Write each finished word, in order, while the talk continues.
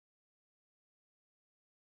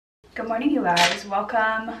Good morning, you guys.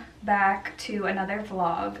 Welcome back to another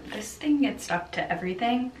vlog. This thing gets stuck to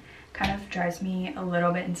everything. Kind of drives me a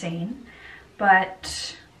little bit insane,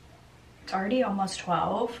 but it's already almost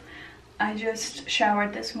 12. I just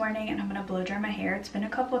showered this morning and I'm gonna blow dry my hair. It's been a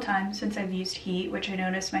couple times since I've used heat, which I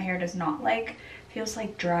noticed my hair does not like. Feels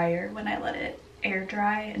like drier when I let it air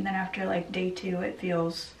dry, and then after like day 2 it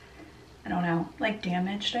feels, I don't know, like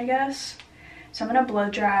damaged, I guess. So I'm gonna blow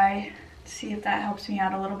dry, see if that helps me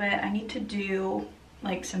out a little bit. I need to do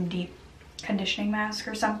like some deep conditioning mask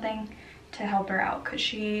or something to help her out because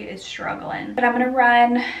she is struggling. But I'm gonna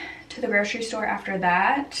run to the grocery store after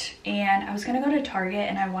that, and I was gonna go to Target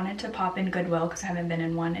and I wanted to pop in Goodwill because I haven't been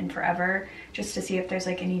in one in forever, just to see if there's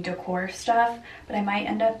like any decor stuff, but I might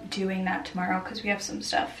end up doing that tomorrow because we have some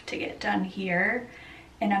stuff to get done here,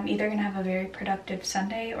 and I'm either gonna have a very productive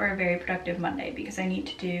Sunday or a very productive Monday because I need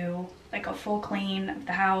to do like a full clean of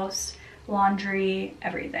the house, laundry,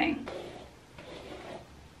 everything.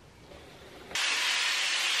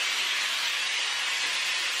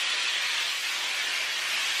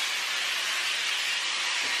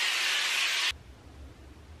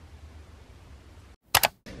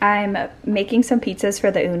 I'm making some pizzas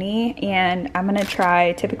for the ooni, and I'm gonna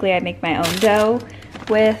try, typically I make my own dough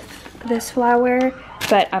with this flour,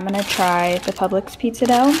 but I'm gonna try the Publix pizza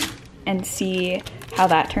dough and see how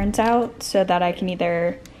that turns out so that I can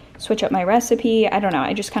either switch up my recipe. I don't know,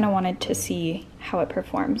 I just kind of wanted to see how it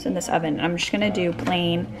performs in this oven. I'm just gonna do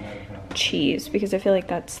plain cheese because I feel like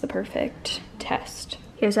that's the perfect test.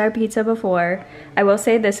 Here's our pizza before. I will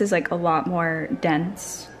say this is like a lot more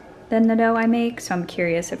dense than the dough I make, so I'm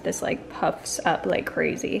curious if this like puffs up like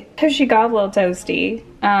crazy. So she got a little toasty.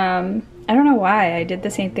 I don't know why. I did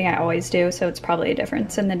the same thing I always do, so it's probably a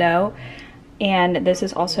difference in the dough. And this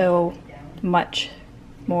is also much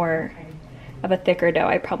more of a thicker dough.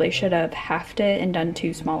 I probably should have halved it and done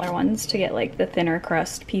 2 smaller ones to get like the thinner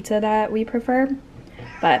crust pizza that we prefer,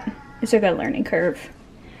 but it's a good learning curve.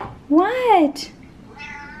 What?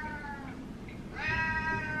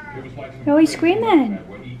 Oh, he's screaming.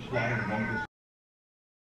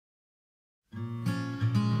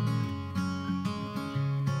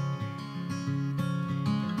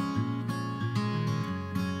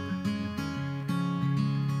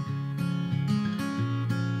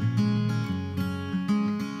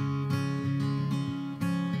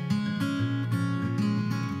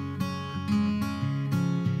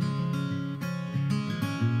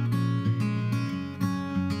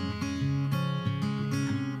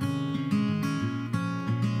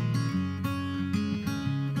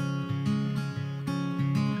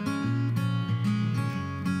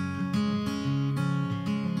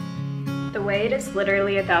 The way it is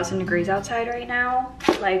literally 1,000 degrees outside right now,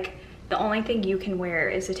 like the only thing you can wear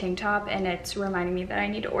is a tank top, and it's reminding me that I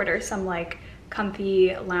need to order some like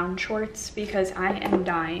comfy lounge shorts because I am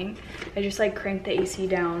dying. I just like cranked the AC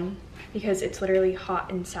down because it's literally hot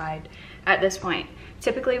inside at this point.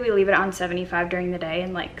 Typically we leave it on 75 during the day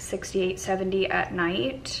and like 68, 70 at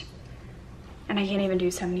night, and I can't even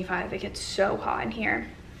do 75. It gets so hot in here.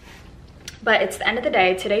 But it's the end of the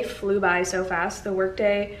day. Today flew by so fast. The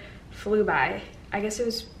workday flew by. I guess it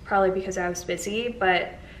was probably because I was busy, but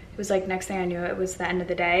it was like next thing I knew it was the end of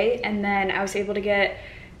the day. And then I was able to get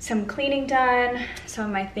some cleaning done, some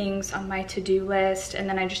of my things on my to-do list, and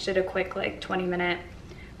then I just did a quick like 20-minute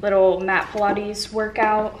little mat Pilates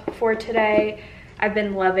workout for today. I've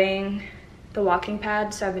been loving the walking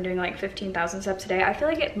pad, so I've been doing like 15,000 steps a day. I feel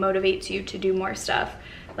like it motivates you to do more stuff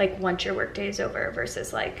like once your workday is over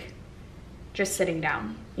versus like just sitting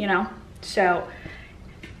down, you know? So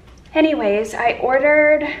anyways, I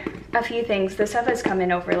ordered a few things. This stuff has come in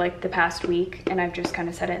over like the past week, and I've just kind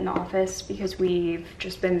of set it in the office because we've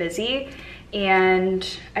just been busy. And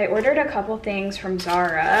I ordered a couple things from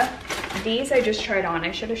Zara. These I just tried on.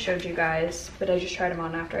 I should have showed you guys, but I just tried them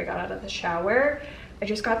on after I got out of the shower. I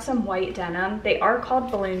just got some white denim. They are called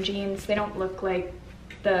balloon jeans. They don't look like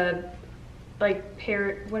the like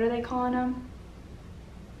pair, what are they calling them?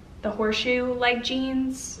 The horseshoe like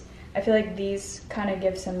jeans. I feel like these kind of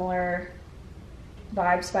give similar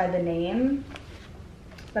vibes by the name,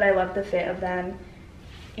 but I love the fit of them.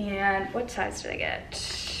 And what size did I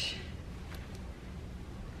get?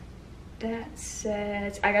 That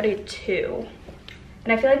says I got a 2,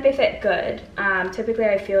 and I feel like they fit good. Typically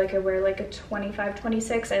I feel like I wear like a 25,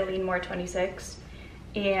 26. I lean more 26,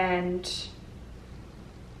 and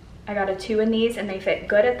I got a 2 in these, and they fit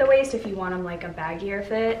good at the waist. If you want them like a baggier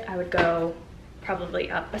fit, I would go probably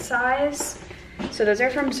up a size. So those are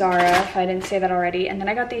from Zara, if I didn't say that already. And then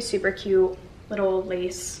I got these super cute little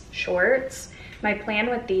lace shorts. My plan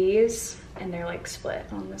with these, and they're like split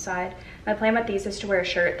on the side. My plan with these is to wear a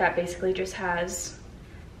shirt that basically just has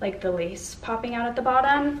like the lace popping out at the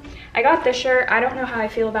bottom. I got this shirt. I don't know how I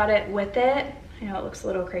feel about it with it. I know it looks a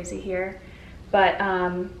little crazy here, but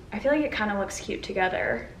I feel like it kind of looks cute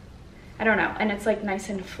together. I don't know. And it's like nice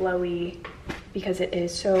and flowy because it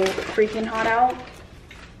is so freaking hot out.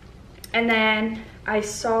 And then I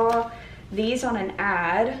saw these on an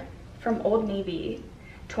ad from Old Navy,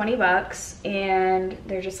 20 bucks, and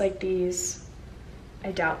they're just like these.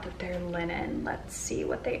 I doubt that they're linen. Let's see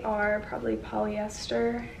what they are. Probably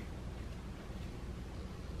polyester.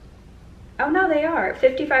 Oh no, they are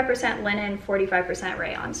 55% linen, 45%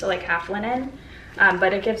 rayon, so like half linen,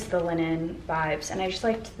 but it gives the linen vibes. And I just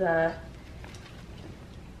liked the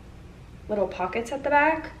little pockets at the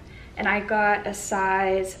back, and I got a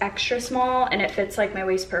size extra small, and it fits like my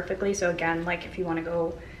waist perfectly. So again, like if you want to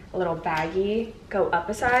go a little baggy, go up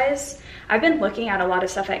a size. I've been looking at a lot of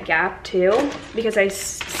stuff at Gap too, because I've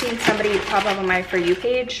seen somebody pop up on my For You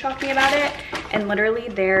page talking about it, and literally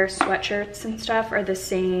their sweatshirts and stuff are the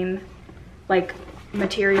same like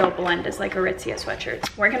material blend as like Aritzia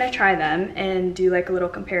sweatshirts. We're gonna try them and do like a little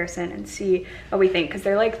comparison and see what we think, because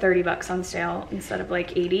they're like 30 bucks on sale instead of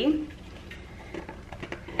like 80.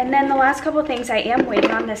 And then the last couple of things, I am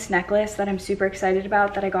waiting on this necklace that I'm super excited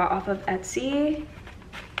about that I got off of Etsy.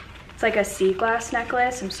 It's like a sea glass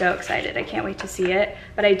necklace. I'm so excited. I can't wait to see it.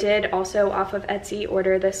 But I did also off of Etsy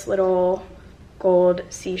order this little gold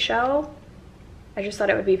seashell. I just thought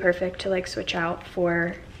it would be perfect to like switch out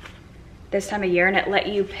for this time of year, and it let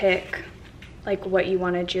you pick like what you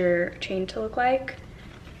wanted your chain to look like.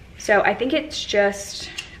 So I think it's just,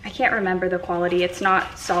 I can't remember the quality. It's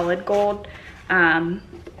not solid gold.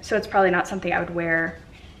 So it's probably not something I would wear.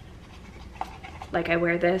 Like I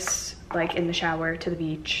wear this like in the shower, to the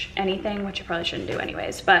beach, anything, which I probably shouldn't do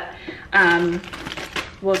anyways, but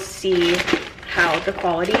we'll see how the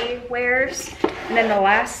quality wears. And then the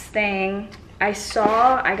last thing I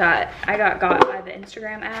saw, I got got by the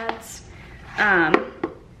Instagram ads,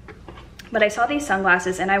 but I saw these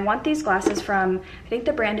sunglasses, and I want these glasses from, I think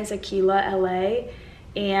the brand is Aquila LA,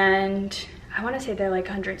 and I want to say they're like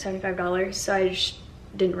 $175, so I just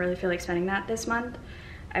didn't really feel like spending that this month.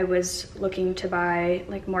 I was looking to buy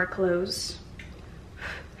like more clothes,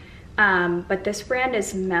 but this brand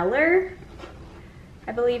is Meller,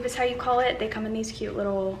 I believe is how you call it. They come in these cute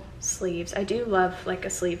little sleeves. I do love like a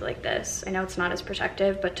sleeve like this. I know it's not as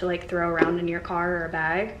protective, but to like throw around in your car or a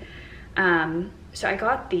bag. So I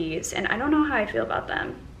got these, and I don't know how I feel about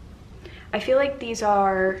them. I feel like these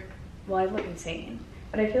are, well, I look insane,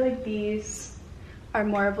 but I feel like these are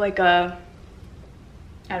more of like a,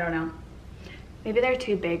 I don't know. Maybe they're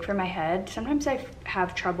too big for my head. Sometimes I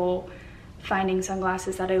have trouble finding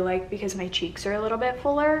sunglasses that I like because my cheeks are a little bit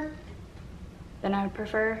fuller than I would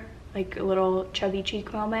prefer, like a little chubby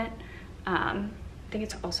cheek moment. I think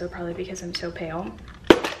it's also probably because I'm so pale.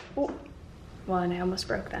 Ooh. Well, and I almost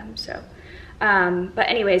broke them, so. But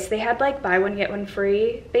anyways, they had like buy one, get one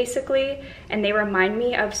free, basically, and they remind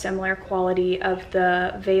me of similar quality of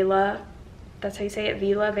the Vela, that's how you say it,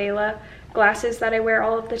 Vela glasses that I wear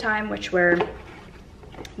all of the time, which were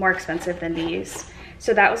more expensive than these.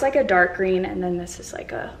 So that was like a dark green, and then this is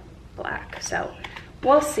like a black. So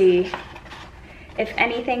we'll see. If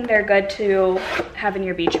anything, they're good to have in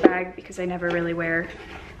your beach bag, because I never really wear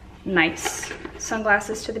nice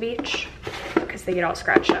sunglasses to the beach because they get all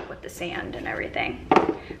scratched up with the sand and everything.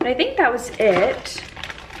 But I think that was it.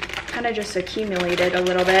 Kind of just accumulated a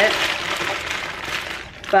little bit.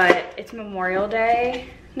 But it's Memorial Day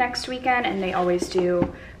next weekend, and they always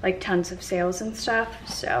do like tons of sales and stuff,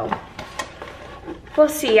 so we'll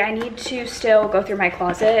see. I need to still go through my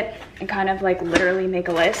closet and kind of like literally make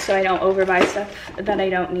a list so I don't overbuy stuff that I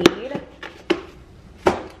don't need.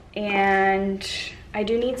 And I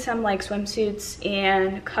do need some like swimsuits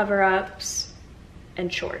and cover-ups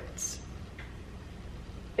and shorts.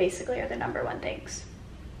 Basically are the #1 things.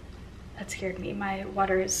 That scared me. My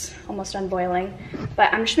water is almost done boiling.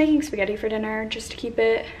 But I'm just making spaghetti for dinner just to keep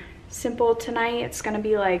it simple tonight. It's gonna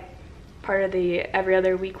be like part of the every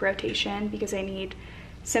other week rotation because I need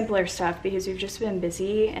simpler stuff because we've just been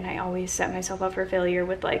busy, and I always set myself up for failure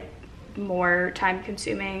with like more time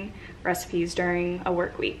consuming recipes during a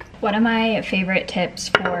work week. One of my favorite tips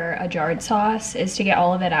for a jarred sauce is to get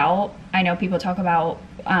all of it out. I know people talk about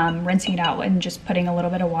rinsing it out and just putting a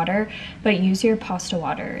little bit of water, but use your pasta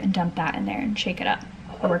water and dump that in there and shake it up.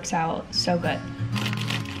 It works out so good.